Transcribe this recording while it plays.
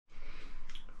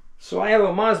So I have a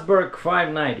Mossberg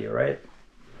 590, right?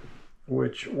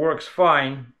 Which works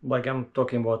fine, like I'm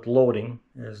talking about loading,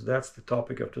 as that's the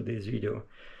topic of today's video.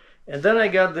 And then I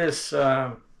got this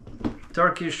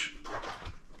Turkish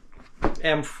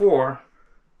M4,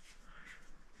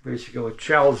 basically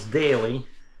Charles Daly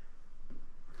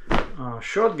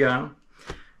shotgun,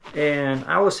 and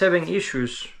I was having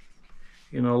issues,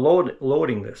 you know,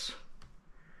 loading this.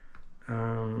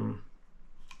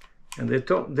 And they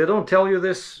don't tell you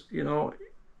this, you know,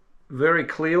 very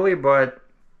clearly, but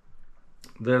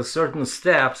there's certain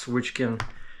steps which can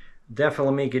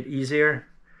definitely make it easier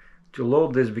to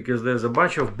load this, because there's a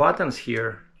bunch of buttons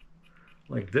here,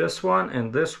 like this one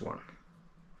and this one,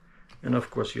 and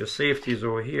of course your safety is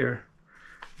over here.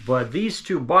 But these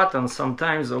two buttons,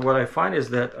 sometimes what I find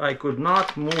is that I could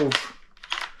not move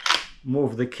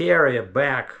the carrier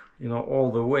back, you know,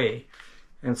 all the way.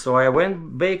 And so I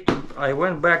went back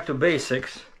to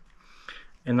basics,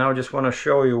 and now I just want to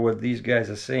show you what these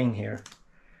guys are saying here,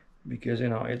 because, you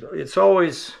know, it's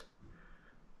always,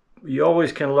 you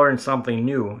always can learn something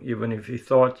new, even if you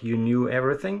thought you knew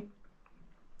everything.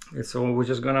 And so we're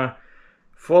just gonna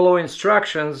follow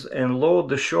instructions and load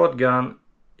the shotgun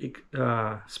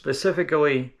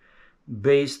specifically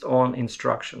based on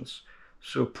instructions.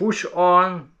 So push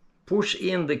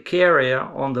in the carrier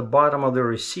on the bottom of the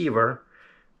receiver,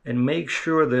 and make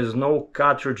sure there's no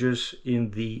cartridges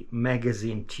in the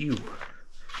magazine tube.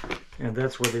 And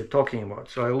that's what they're talking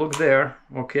about. So I look there,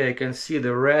 okay, I can see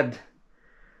the red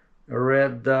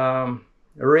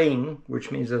ring,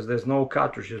 which means that there's no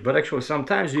cartridges. But actually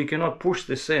sometimes you cannot push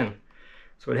this in.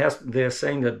 So they're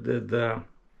saying that the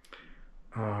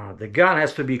gun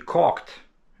has to be cocked,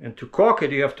 and to cock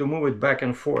it you have to move it back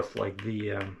and forth like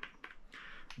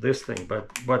this thing.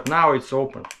 But now it's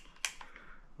open.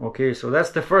 Okay, so that's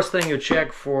the first thing you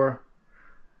check for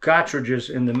cartridges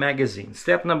in the magazine.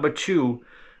 Step number 2,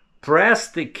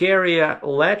 press the carrier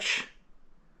latch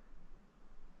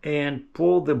and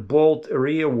pull the bolt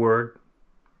rearward,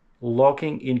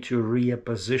 locking into rear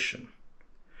position.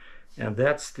 And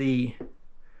that's the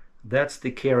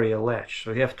carrier latch.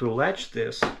 So you have to latch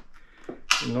this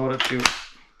in order to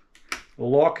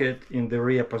lock it in the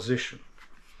rear position.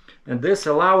 And this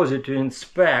allows you to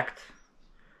inspect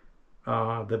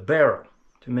the barrel,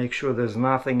 to make sure there's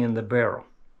nothing in the barrel.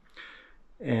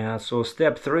 And so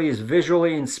step 3 is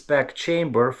visually inspect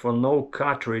chamber for no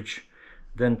cartridge,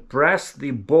 then press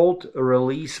the bolt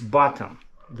release button,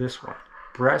 this one.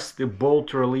 Press the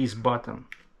bolt release button.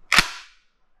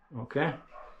 Okay,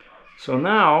 so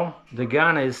now the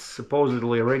gun is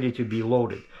supposedly ready to be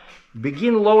loaded.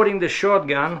 Begin loading the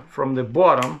shotgun from the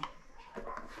bottom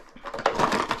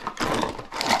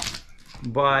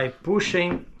by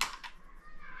pushing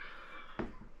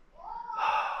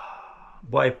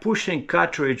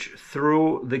cartridge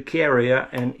through the carrier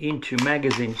and into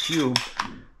magazine tube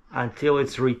until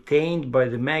it's retained by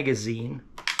the magazine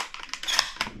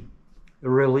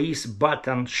release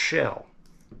button shell.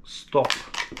 Stop.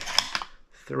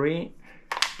 3,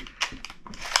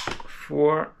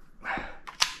 4,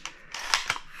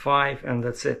 5, and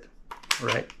that's it,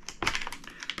 right?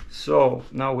 So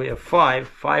now we have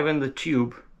 5 in the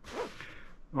tube.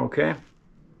 Okay,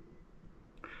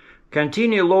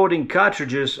 continue loading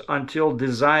cartridges until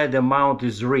desired amount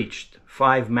is reached,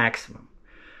 5 maximum.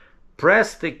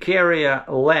 Press the carrier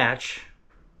latch,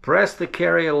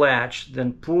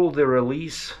 then pull the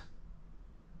release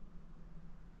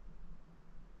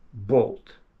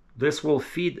bolt. This will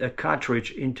feed a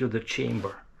cartridge into the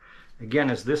chamber. Again,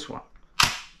 it's this one.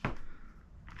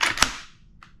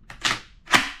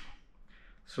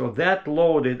 So that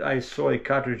loaded, I saw a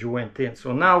cartridge went in.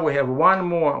 So now we have one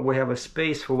more, we have a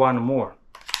space for one more.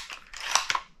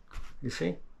 You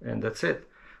see? And that's it.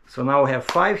 So now we have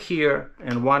 5 here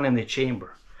and 1 in the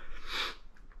chamber.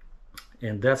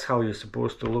 And that's how you're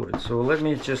supposed to load it. So let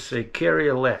me just say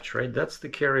carrier latch, right? That's the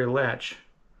carrier latch.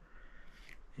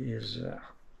 Is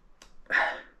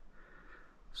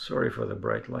sorry for the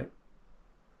bright light.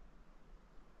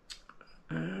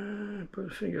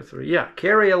 Put finger 3. Yeah,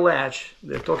 carrier latch.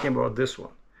 They're talking about this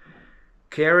one.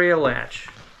 Carrier latch.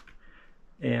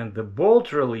 And the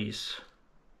bolt release.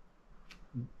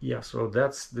 Yeah, so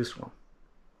that's this one.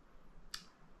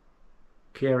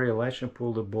 Carrier latch and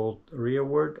pull the bolt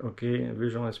rearward. Okay, and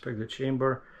visually inspect the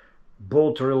chamber.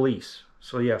 Bolt release.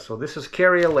 So yeah, so this is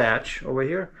carrier latch over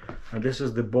here, and this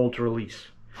is the bolt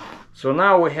release. So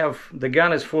now we have, the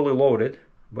gun is fully loaded,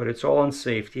 but it's all in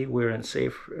safety. We're in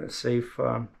safe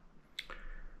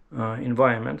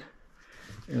environment.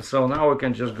 And so now we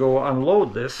can just go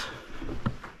unload this.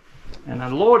 And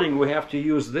unloading, we have to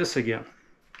use this again.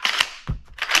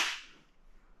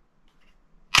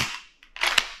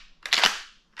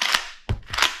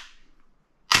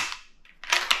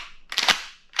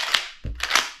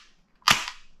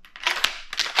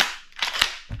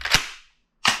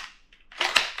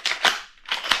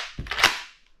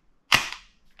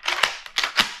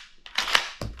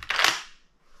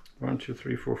 1, 2,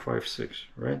 3, 4, 5, 6,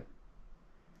 right?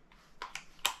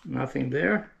 Nothing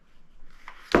there.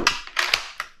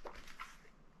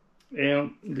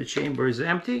 And the chamber is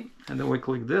empty, and then we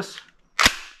click this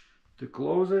to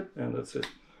close it, and that's it.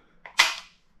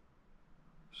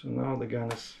 So now the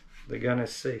gun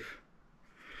is safe.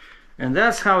 And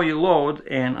that's how you load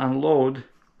and unload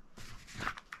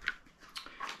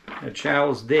a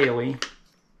Charles Daly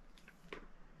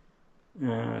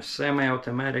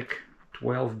semi-automatic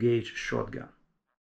 12 gauge shotgun.